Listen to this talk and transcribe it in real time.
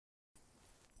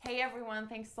Hey everyone,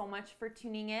 thanks so much for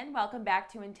tuning in. Welcome back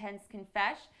to Intense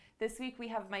Confesh. This week we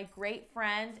have my great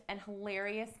friend and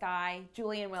hilarious guy,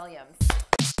 Julian Williams.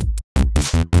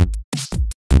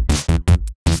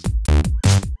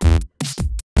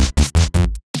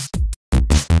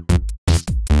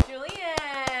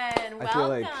 Julian, welcome. I feel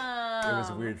like it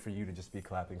was weird for you to just be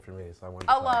clapping for me, so I wanted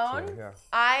to alone. Clap too.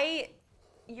 Yeah.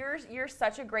 You're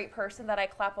such a great person that I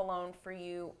clap alone for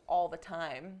you all the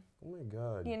time. Oh my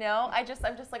God. You know, I'm just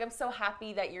like, I'm so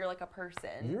happy that you're like a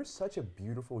person. You're such a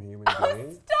beautiful human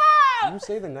being. Stop! You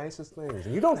say the nicest things,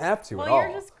 and you don't have to well, at all.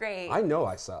 You're just great. I know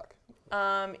I suck.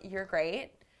 You're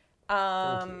great.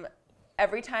 Thank you.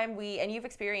 Every time and you've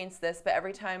experienced this, but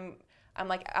every time I'm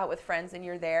like out with friends and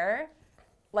you're there,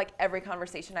 like every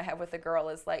conversation I have with a girl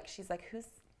is like, she's like,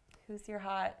 who's your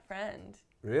hot friend?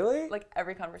 Really? Like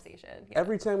every conversation. Yeah.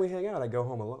 Every time we hang out, I go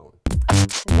home alone.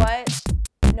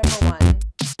 Number one,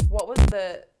 what was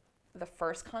the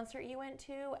first concert you went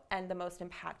to and the most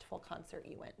impactful concert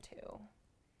you went to?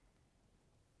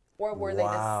 Or were they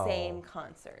the same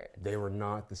concert? They were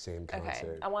not the same concert.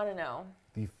 Okay, I want to know.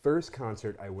 The first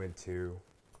concert I went to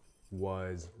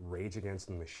was Rage Against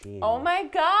the Machine. Oh my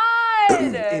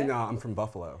God! I'm from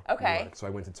Buffalo, New York, so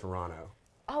I went to Toronto.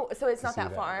 Oh, so it's not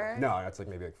that far? No, that's like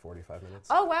maybe like 45 minutes.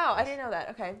 Oh wow, I didn't know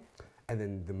that. Okay. And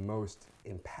then the most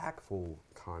impactful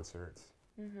concert,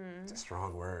 it's a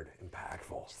strong word,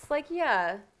 impactful. Just like,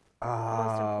 yeah,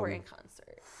 most important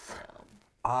concert. You know.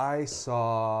 I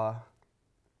saw,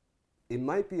 it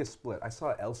might be a split. I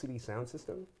saw LCD Sound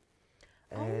System.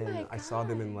 And I saw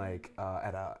them in like,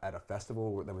 at a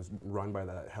festival that was run by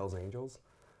the Hells Angels.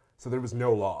 So there was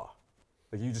no law.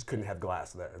 Like you just couldn't have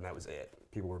glass there, and that was it.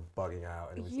 People were bugging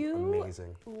out, and it was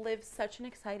amazing. You live such an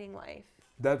exciting life.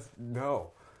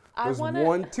 No. There's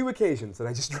two occasions that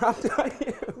I just dropped on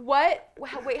you. What?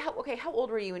 How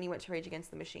old were you when you went to Rage Against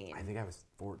the Machine? I think I was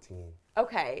 14.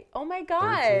 Okay. Oh my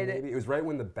God. 13 maybe. It was right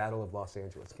when the Battle of Los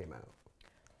Angeles came out.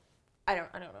 I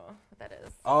don't know what that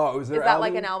is. Oh, it was their album? Is that album.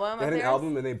 like an album? They had an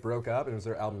album and they broke up, and it was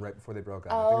their album right before they broke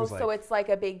up. Oh, I think it was so it's like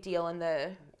a big deal in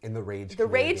the Rage community. The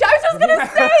Rage. I was just gonna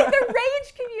say the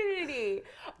Rage community.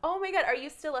 Oh my God, are you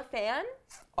still a fan?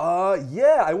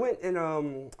 Yeah, I went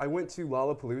to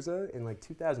Lollapalooza in like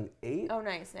 2008. Oh,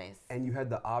 nice. And you had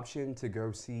the option to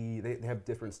go see. They have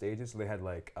different stages. So they had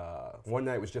like one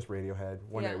night was just Radiohead.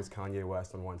 One night was Kanye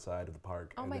West on one side of the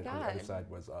park. Oh my God. On the other side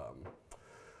was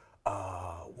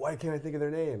why can't I think of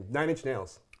their name? 9 Inch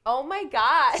Nails. Oh my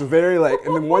God. So very like,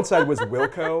 and then one side was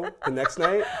Wilco the next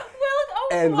night.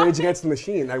 And Rage Against the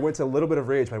Machine. I went to a little bit of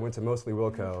Rage, but I went to mostly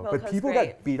Wilco. But people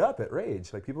got beat up at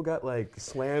Rage. Like people got like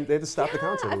slammed. They had to stop the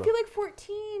concert. I feel like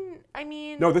 14. I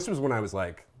mean. No, this was when I was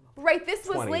like. Right, this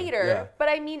 20, was later. Yeah. But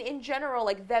I mean, in general,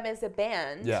 like them as a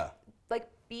band. Yeah. Like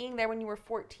being there when you were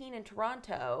 14 in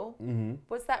Toronto.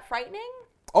 Was that frightening?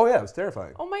 Oh yeah, it was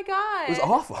terrifying. Oh my God. It was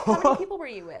awful. How many people were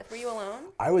you with? Were you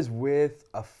alone? I was with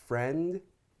a friend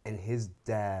and his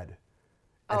dad.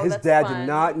 And Oh, his that's dad fun. did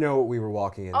not know what we were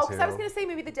walking into. Oh, because I was going to say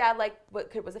maybe the dad like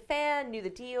was a fan, knew the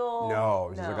deal. No,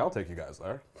 he's like, I'll take you guys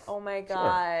there. Oh my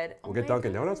God. Sure. We'll get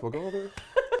Dunkin' Donuts, we'll go over.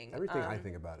 Everything I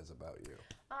think about is about you.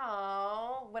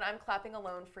 Oh, when I'm clapping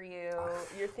alone for you,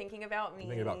 you're thinking about me. I'm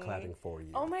thinking about clapping for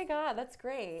you. Oh my God, that's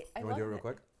great. You want to do it real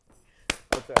quick?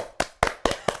 Okay.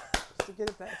 Just to get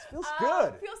it back. It feels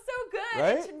good. It feels so good.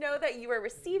 Right? And to know that you are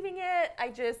receiving it,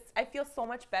 I feel so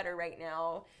much better right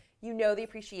now. You know the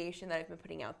appreciation that I've been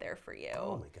putting out there for you.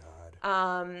 Oh my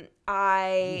God.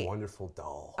 You wonderful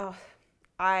doll. Oh,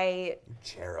 You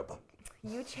cherub.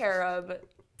 You cherub.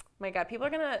 My God,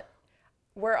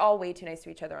 we're all way too nice to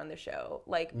each other on the show.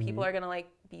 Like, people are gonna like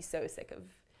be so sick of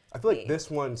I feel like this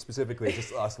one specifically is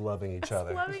just us loving each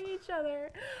other. Loving each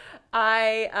other.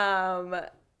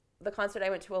 The concert I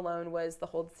went to alone was the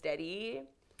Hold Steady.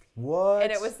 What?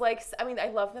 And it was like, I mean, I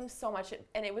love them so much.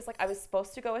 And it was like, I was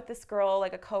supposed to go with this girl,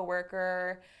 like a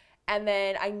coworker. And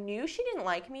then I knew she didn't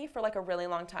like me for like a really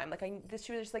long time. Like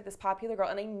she was just like this popular girl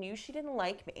and I knew she didn't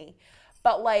like me.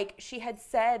 But like she had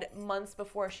said months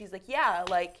before, she's like, yeah,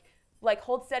 like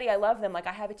Hold Steady, I love them. Like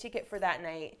I have a ticket for that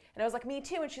night. And I was like, me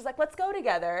too. And she's like, let's go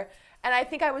together. And I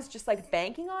think I was just like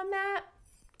banking on that.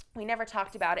 We never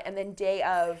talked about it. And then day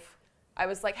of, I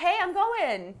was like, hey, I'm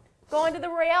going to the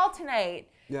Royale tonight.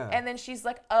 Yeah. And then she's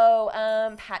like, oh,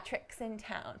 Patrick's in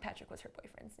town. Patrick was her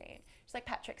boyfriend's name. She's like,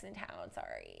 Patrick's in town,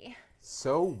 sorry.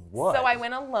 So what? So I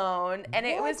went alone, and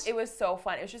it was so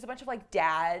fun. It was just a bunch of like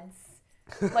dads,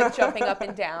 like jumping up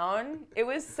and down. It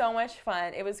was so much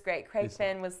fun. It was great. Craig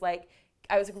Finn was like,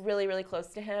 I was really, really close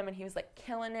to him, and he was like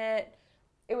killing it.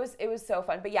 It was so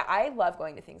fun. But yeah, I love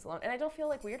going to things alone, and I don't feel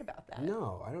like weird about that.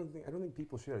 No, I don't think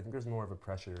people should. I think there's more of a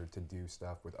pressure to do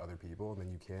stuff with other people than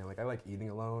you can. Like I like eating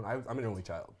alone. I'm an only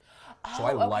child, so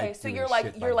I like so doing you're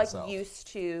shit by myself. used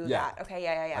to Yeah. that. Okay,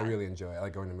 yeah. I really enjoy it. I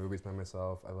like going to movies by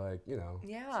myself. I like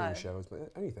seeing shows,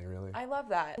 but anything really. I love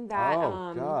that.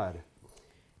 Oh God.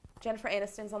 Jennifer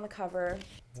Aniston's on the cover.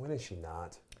 When is she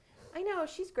not? I know,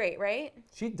 she's great, right?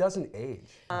 She doesn't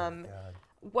age. Oh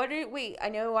God. Wait, I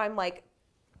know I'm like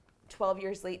 12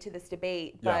 years late to this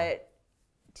debate, but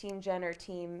Team Jen or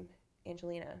Team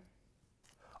Angelina?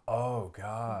 Oh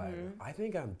God. I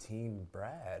think I'm Team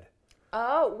Brad.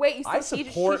 Oh, wait, you I said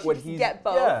support what he's get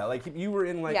both. Yeah, like you were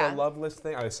in like a loveless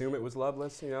thing. I assume it was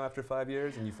loveless, after 5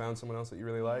 years and you found someone else that you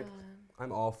really liked.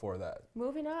 I'm all for that.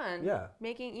 Moving on. Yeah.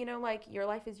 Making, like your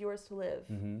life is yours to live.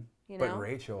 But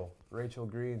Rachel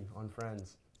Green on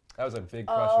Friends. That was a big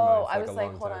crush of mine. I was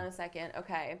like, hold on a second.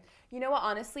 Okay. You know what?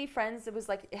 Honestly, Friends,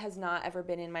 it has not ever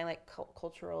been in my like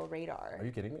cultural radar. Are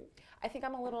you kidding me? I think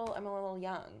I'm a little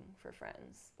young for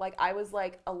Friends. Like I was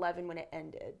like 11 when it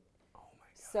ended. Oh my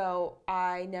God. So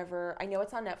I know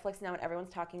it's on Netflix now and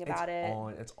everyone's talking about it.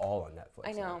 It's all on Netflix.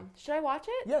 I know. Now. Should I watch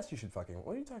it? Yes, you should fucking.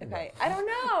 What are you talking about? Okay. I don't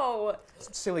know.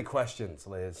 Silly questions,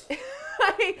 Liz.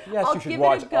 Yes, you should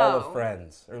watch all of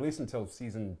Friends, or at least until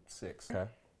season 6. Okay.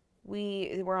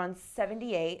 We're on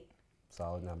 78.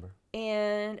 Solid number.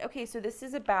 And okay, so this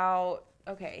is about,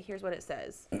 here's what it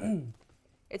says.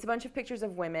 It's a bunch of pictures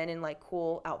of women in like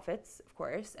cool outfits, of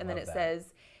course. And then it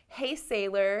says, "Hey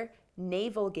sailor,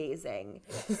 navel gazing.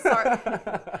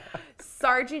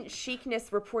 Sergeant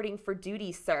chicness reporting for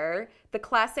duty, sir. The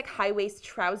classic high-waist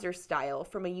trouser style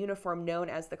from a uniform known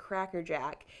as the Cracker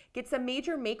Jack gets a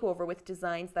major makeover with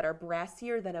designs that are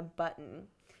brassier than a button.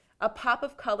 A pop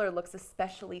of color looks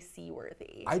especially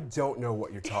seaworthy." I don't know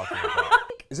what you're talking about.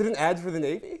 Is it an ad for the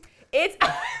Navy? It's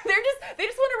they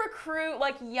just want to recruit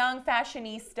like young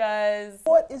fashionistas.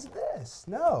 What is this?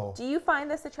 No. Do you find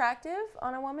this attractive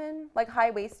on a woman? Like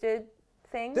high-waisted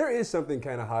things? There is something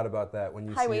kind of hot about that when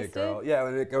you see a girl. High-waisted? Yeah,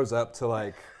 when it goes up to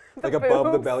like The above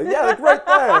the boobs? belly. Yeah, like right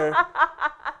there.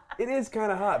 It is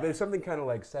kind of hot, but there's something kind of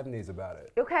like 70s about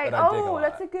it. Okay. That I dig a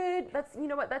lot. That's you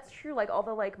know what? That's true. Like all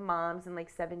the like moms in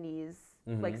like 70s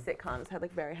like sitcoms had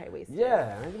like very high-waisted.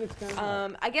 Yeah, I think it's kind of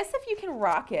hot. I guess if you can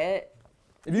rock it.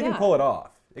 If you can pull it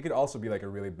off. It could also be like a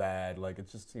really bad, like it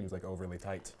just seems like overly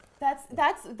tight. That's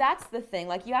the thing.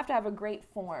 Like you have to have a great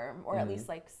form, or at least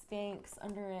like Spanx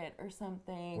under it or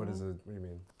something. What is it? What do you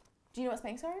mean? Do you know what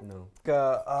Spanx are? No.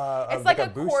 It's like a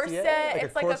corset. Like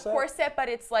it's like a corset, but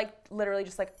it's like literally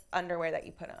just like underwear that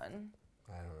you put on.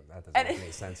 I don't know. That doesn't make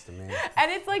any sense to me.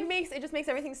 And it's like it just makes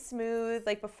everything smooth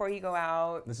like before you go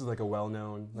out. This is like a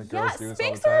well-known like girls do this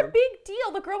all the Spanx time. are a big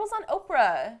deal. The girl was on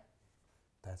Oprah.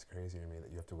 That's crazy to me that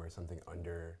you have to wear something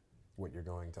under what you're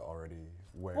going to already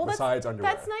wear, Well, besides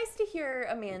underwear. That's nice to hear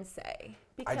a man say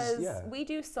because we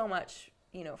do so much,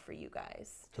 for you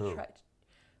guys to try.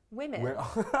 Women.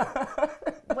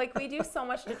 Like we do so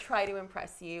much to try to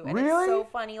impress you, and it's so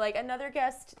funny. Like another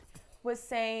guest was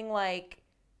saying, like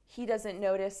he doesn't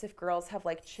notice if girls have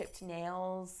like chipped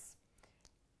nails,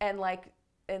 and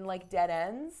dead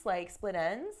ends, like split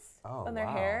ends on their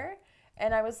hair,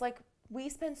 and I was like, we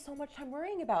spend so much time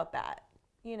worrying about that,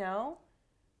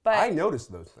 But I notice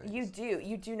those things.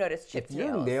 You do notice chipped nails.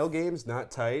 If your nail game's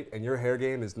not tight and your hair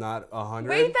game is not 100.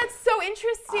 Wait, that's so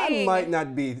interesting. I might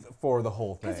not be for the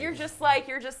whole thing. Because you're just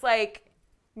like,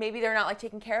 maybe they're not like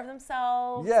taking care of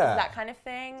themselves. Yeah. That kind of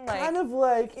thing. Like, kind of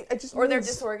like, it just or they're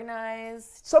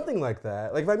disorganized. Something like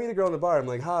that. Like if I meet a girl in the bar, I'm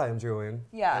like, "Hi, I'm Julian."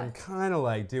 Yeah. I'm kind of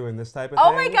like doing this type of thing.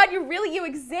 Oh my God, you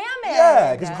examine.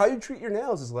 Yeah, because how you treat your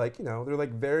nails is like, they're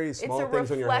like very small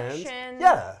things on your hands.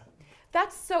 Yeah.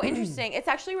 That's so interesting. It's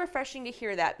actually refreshing to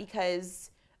hear that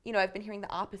because, I've been hearing the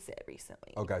opposite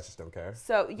recently. Oh, guys just don't care.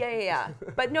 So, yeah.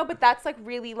 but that's like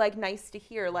really like nice to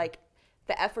hear. Like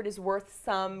the effort is worth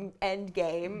some end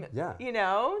game. Yeah.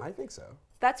 I think so.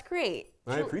 That's great.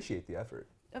 I appreciate the effort.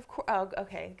 Of course. Oh,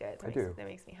 okay, good. That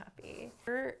makes me happy.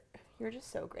 You're just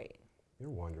so great. You're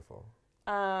wonderful.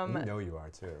 You know you are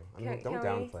too. Don't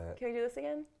downplay it. Can we do this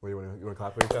again? What, you want to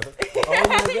clap for each other? Oh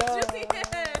my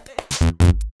God.